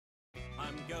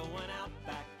I'm going out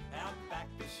back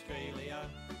Australia.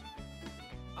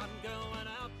 I'm going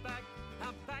out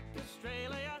back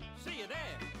Australia. See you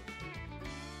there.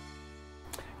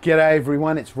 G'day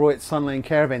everyone, it's Roy at Sunland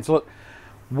Caravans. Look,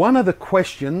 one of the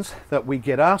questions that we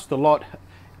get asked a lot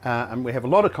and we have a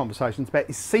lot of conversations about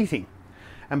is seating.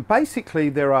 And basically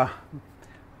there are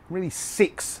really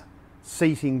 6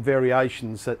 seating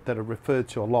variations that are referred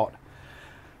to a lot.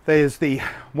 There's the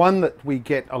one that we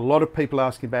get a lot of people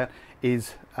asking about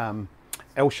is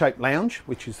L-shaped lounge,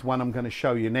 which is the one I'm going to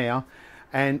show you now.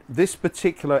 And this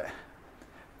particular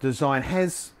design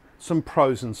has some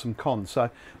pros and some cons. So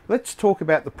let's talk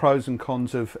about the pros and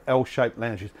cons of L-shaped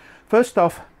lounges. First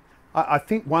off, I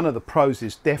think one of the pros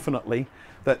is definitely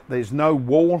that there's no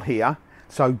wall here,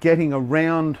 so getting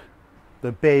around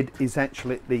the bed is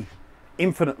actually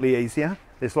infinitely easier.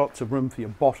 There's lots of room for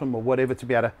your bottom or whatever to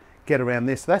be able to get around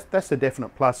this. That's a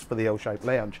definite plus for the L-shaped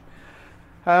lounge.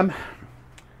 From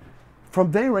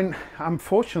there in,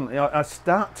 unfortunately, I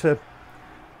start to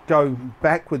go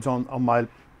backwards on my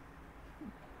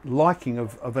liking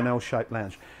of an L-shaped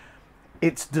lounge.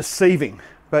 It's deceiving,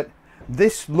 but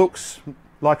this looks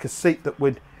like a seat that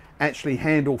would actually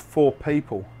handle 4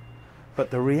 people,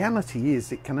 but the reality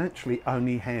is it can actually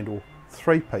only handle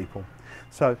 3 people.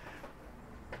 So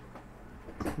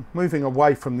moving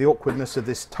away from the awkwardness of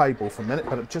this table for a minute,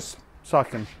 but just so I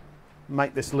can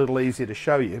make this a little easier to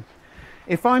show you,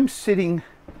 if I'm sitting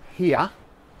here,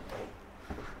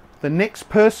 the next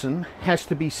person has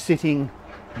to be sitting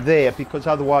there because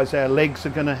otherwise our legs are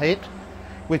going to hit,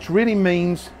 which really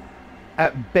means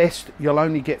at best you'll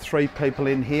only get 3 people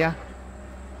in here,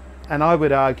 and I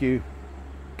would argue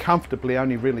comfortably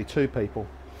only really 2 people.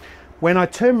 When I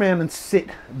turn around and sit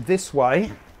this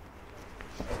way,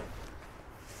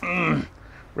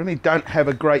 really don't have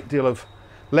a great deal of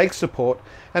leg support,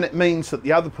 and it means that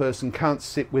the other person can't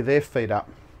sit with their feet up.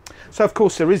 So of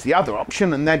course there is the other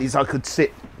option, and that is I could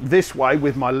sit this way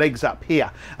with my legs up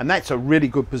here, and that's a really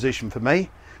good position for me.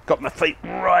 Got my feet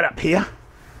right up here.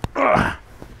 Ugh.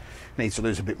 Needs to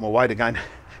lose a bit more weight again.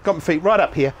 Got my feet right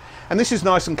up here, and this is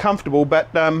nice and comfortable,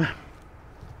 but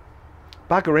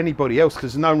bugger anybody else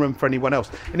because there's no room for anyone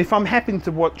else. And if I'm having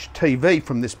to watch TV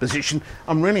from this position,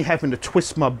 I'm really having to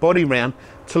twist my body round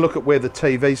to look at where the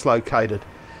TV's located.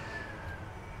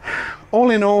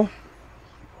 All in all,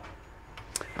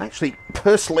 actually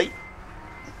personally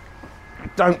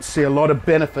don't see a lot of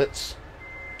benefits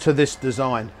to this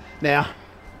design. Now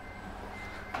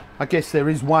I guess there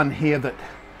is one here that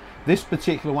this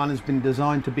particular one has been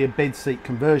designed to be a bed seat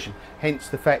conversion, hence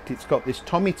the fact it's got this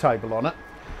Tommy table on it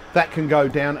that can go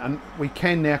down, and we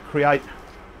can now create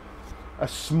a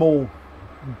small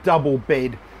double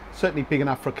bed, certainly big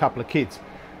enough for a couple of kids.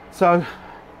 So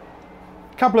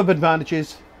a couple of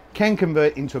advantages: can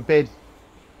convert into a bed,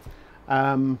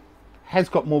 has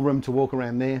got more room to walk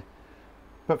around there,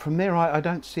 but from there I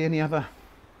don't see any other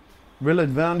real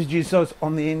advantages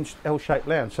on the L-shaped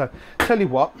lounge. So tell you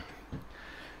what,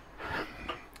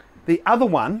 the other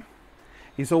one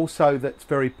is also that's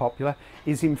very popular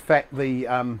is in fact the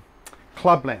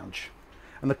club lounge,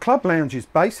 and the club lounge is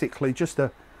basically just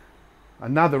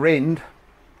another end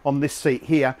on this seat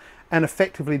here, and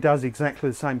effectively does exactly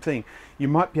the same thing. You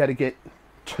might be able to get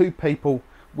 2 people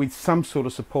with some sort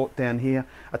of support down here,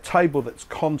 a table that's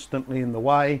constantly in the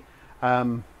way.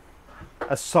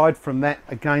 Aside from that,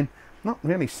 again, not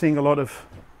really seeing a lot of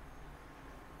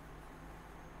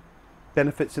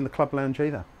benefits in the club lounge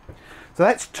either. So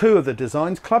that's 2 of the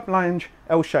designs: club lounge,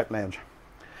 L-shaped lounge.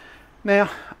 Now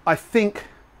I think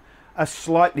a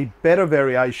slightly better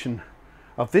variation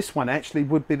of this one actually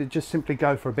would be to just simply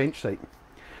go for a bench seat.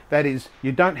 That is,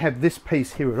 you don't have this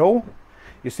piece here at all.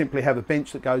 You simply have a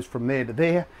bench that goes from there to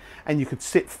there, and you could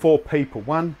sit 4 people,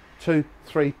 1, 2,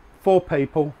 3, 4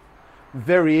 people,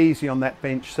 very easy on that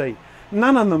bench seat.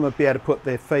 None of them would be able to put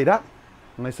their feet up,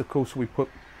 unless of course we put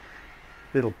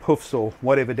little puffs or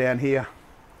whatever down here,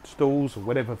 stools or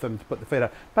whatever for them to put the feet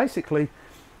up. Basically,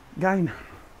 again,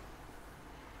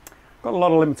 got a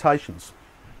lot of limitations.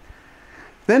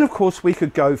 Then of course we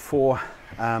could go for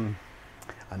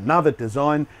another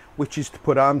design, which is to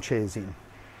put armchairs in.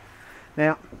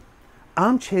 Now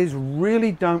armchairs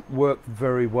really don't work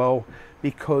very well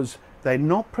because they're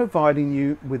not providing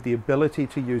you with the ability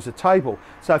to use a table.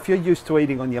 So if you're used to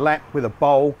eating on your lap with a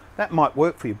bowl, that might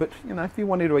work for you, but you know, if you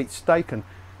wanted to eat steak and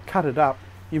cut it up,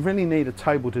 you really need a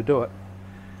table to do it.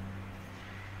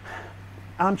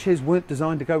 Armchairs weren't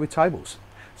designed to go with tables,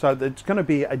 so there's going to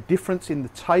be a difference in the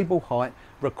table height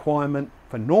requirement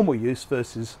for normal use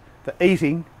versus for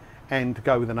eating and to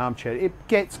go with an armchair. It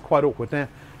gets quite awkward. Now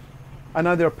I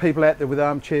know there are people out there with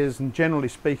armchairs, and generally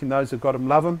speaking those who've got them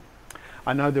love them.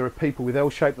 I know there are people with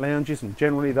L-shaped lounges, and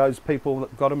generally those people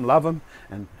that got them love them,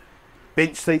 and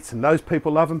bench seats, and those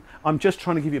people love them. I'm just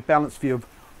trying to give you a balanced view of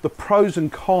the pros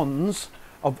and cons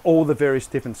of all the various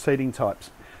different seating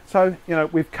types. So, you know,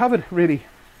 we've covered really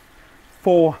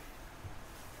 4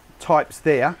 types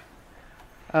there.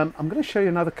 I'm going to show you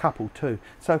another couple too.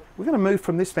 So we're going to move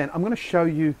from this van. I'm going to show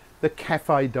you the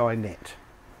cafe dinette.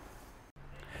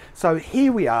 So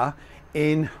here we are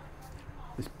in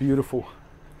this beautiful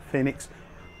Phoenix,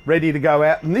 ready to go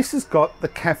out, and this has got the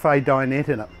cafe dinette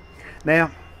in it.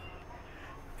 Now,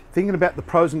 thinking about the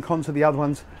pros and cons of the other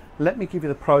ones, let me give you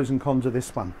the pros and cons of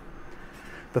this one.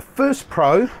 The first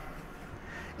pro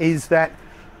is that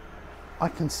I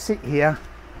can sit here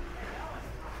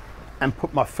and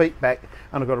put my feet back,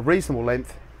 and I've got a reasonable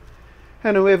length,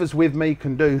 and whoever's with me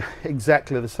can do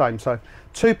exactly the same. So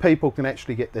 2 people can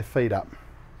actually get their feet up.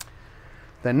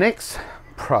 The next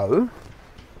pro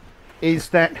is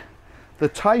that the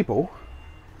table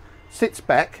sits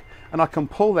back, and I can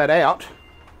pull that out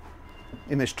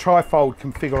in this trifold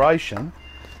configuration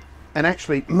and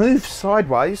actually move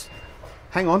sideways.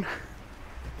 Hang on,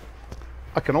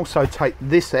 I can also take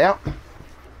this out,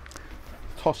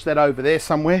 toss that over there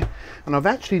somewhere, and I've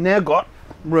actually now got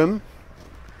room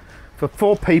for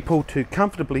 4 people to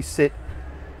comfortably sit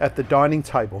at the dining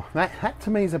table. That to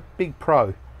me is a big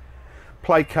pro.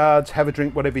 Play cards, have a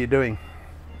drink, whatever you're doing.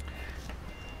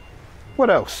 What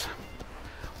else?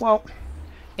 Well,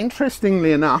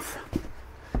 interestingly enough,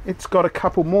 it's got a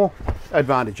couple more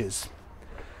advantages.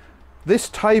 This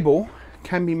table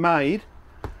can be made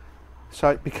so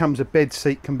it becomes a bed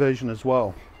seat conversion as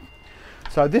well.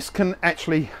 So this can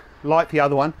actually, like the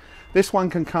other one, this one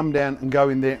can come down and go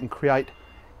in there and create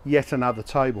yet another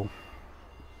table.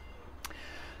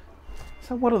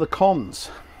 So what are the cons?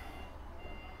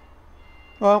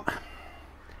 Well,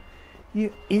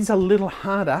 it is a little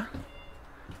harder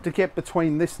to get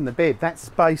between this and the bed. That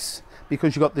space,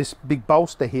 because you've got this big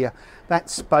bolster here, that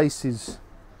space is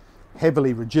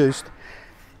heavily reduced.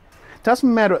 It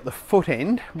doesn't matter at the foot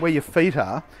end where your feet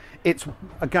are, it's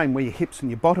again where your hips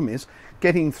and your bottom is,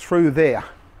 getting through there,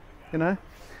 you know,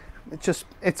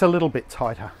 it's a little bit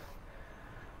tighter.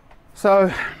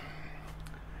 So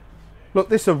look,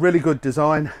 this is a really good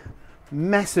design,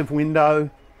 massive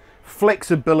window,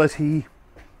 flexibility,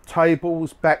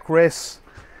 tables, backrests.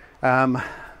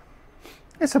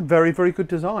 It's a very, very good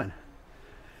design.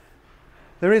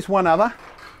 There is one other,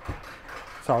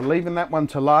 so I'm leaving that one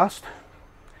to last.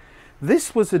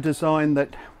 This was a design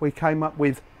that we came up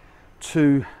with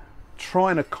to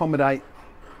try and accommodate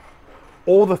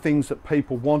all the things that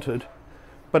people wanted,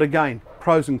 but again,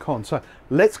 pros and cons. So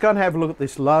let's go and have a look at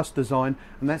this last design,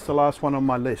 and that's the last one on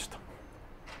my list.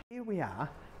 Here we are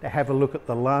to have a look at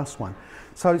the last one.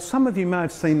 So some of you may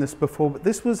have seen this before, but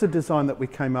this was a design that we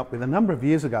came up with a number of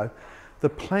years ago. The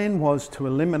plan was to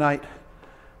eliminate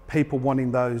people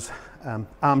wanting those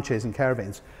armchairs and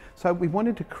caravans. So we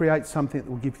wanted to create something that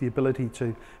will give you the ability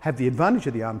to have the advantage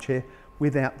of the armchair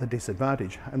without the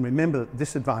disadvantage. And remember that the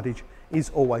disadvantage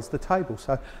is always the table.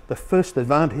 So the first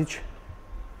advantage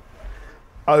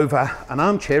over an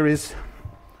armchair is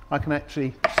I can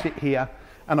actually sit here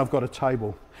and I've got a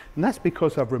table. And that's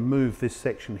because I've removed this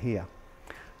section here.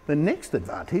 The next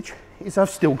advantage is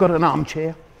I've still got an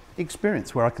armchair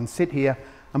experience where I can sit here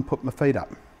and put my feet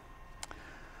up.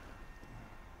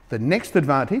 The next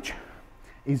advantage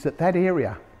is that that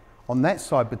area on that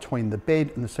side between the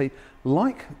bed and the seat,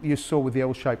 like you saw with the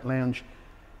L-shaped lounge,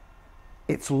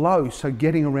 it's low, so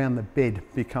getting around the bed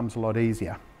becomes a lot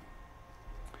easier.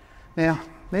 Now,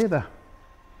 they're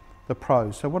the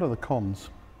pros. So what are the cons?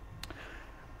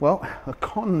 Well, the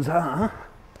cons are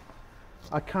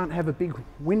I can't have a big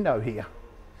window here.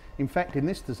 In fact, in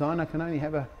this design, I can only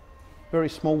have a very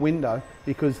small window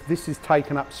because this is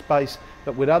taken up space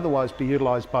that would otherwise be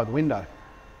utilised by the window.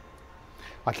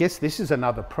 I guess this is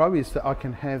another pro, is that I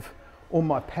can have all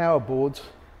my power boards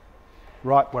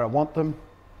right where I want them,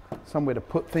 somewhere to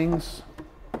put things.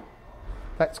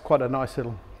 That's quite a nice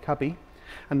little cubby.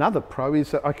 Another pro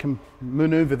is that I can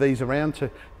manoeuvre these around to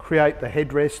create the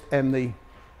headrest and the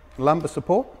lumbar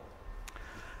support.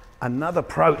 Another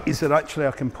pro is that actually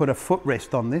I can put a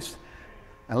footrest on this,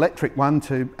 electric one,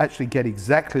 to actually get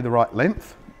exactly the right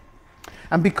length.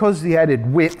 And because the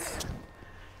added width,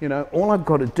 you know, all I've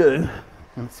got to do,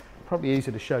 and it's probably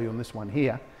easier to show you on this one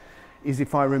here, is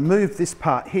if I remove this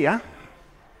part here,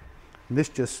 and this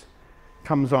just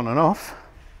comes on and off,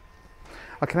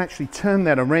 I can actually turn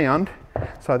that around,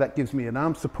 so that gives me an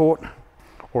arm support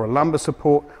or a lumbar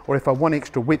support, or if I want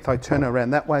extra width, I turn it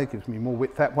around that way, it gives me more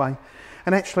width that way.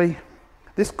 And actually,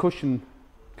 this cushion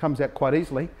comes out quite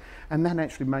easily, and that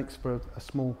actually makes for a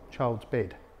small child's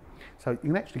bed. So you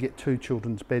can actually get 2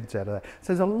 children's beds out of that.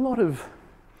 So there's a lot of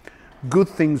good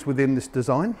things within this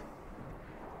design.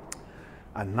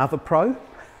 Another pro,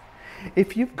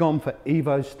 if you've gone for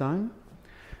Evo Stone,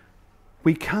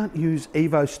 we can't use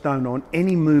Evo Stone on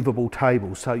any movable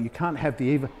table. So you can't have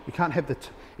the Evo, you can't have the,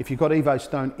 if you've got Evo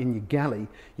Stone in your galley,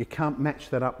 you can't match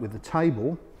that up with the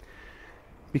table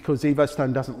because Evo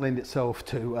Stone doesn't lend itself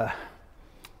to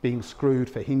being screwed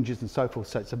for hinges and so forth.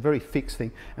 So it's a very fixed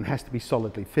thing and has to be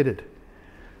solidly fitted.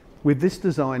 With this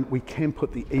design, we can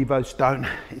put the Evo Stone,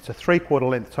 it's a 3/4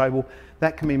 length table,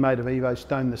 that can be made of Evo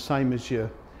Stone, the same as your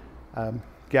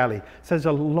galley. So there's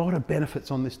a lot of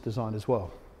benefits on this design as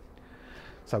well.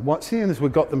 So seeing as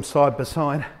we've got them side by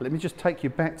side, let me just take you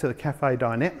back to the cafe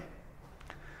dinette.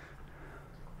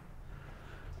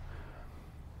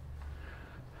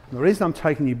 The reason I'm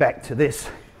taking you back to this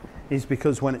is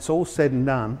because when it's all said and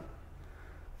done,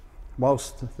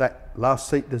 whilst that last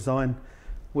seat design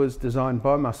was designed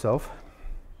by myself,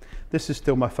 this is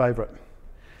still my favourite.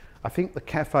 I think the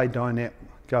cafe dinette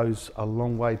goes a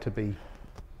long way to be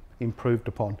improved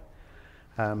upon.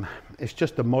 It's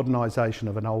just a modernisation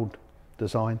of an old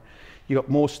design. You've got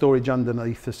more storage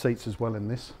underneath the seats as well in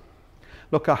this.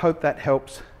 Look, I hope that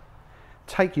helps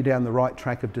take you down the right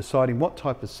track of deciding what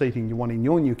type of seating you want in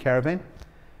your new caravan,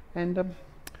 and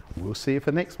we'll see you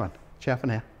for the next one. Ciao for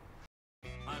now.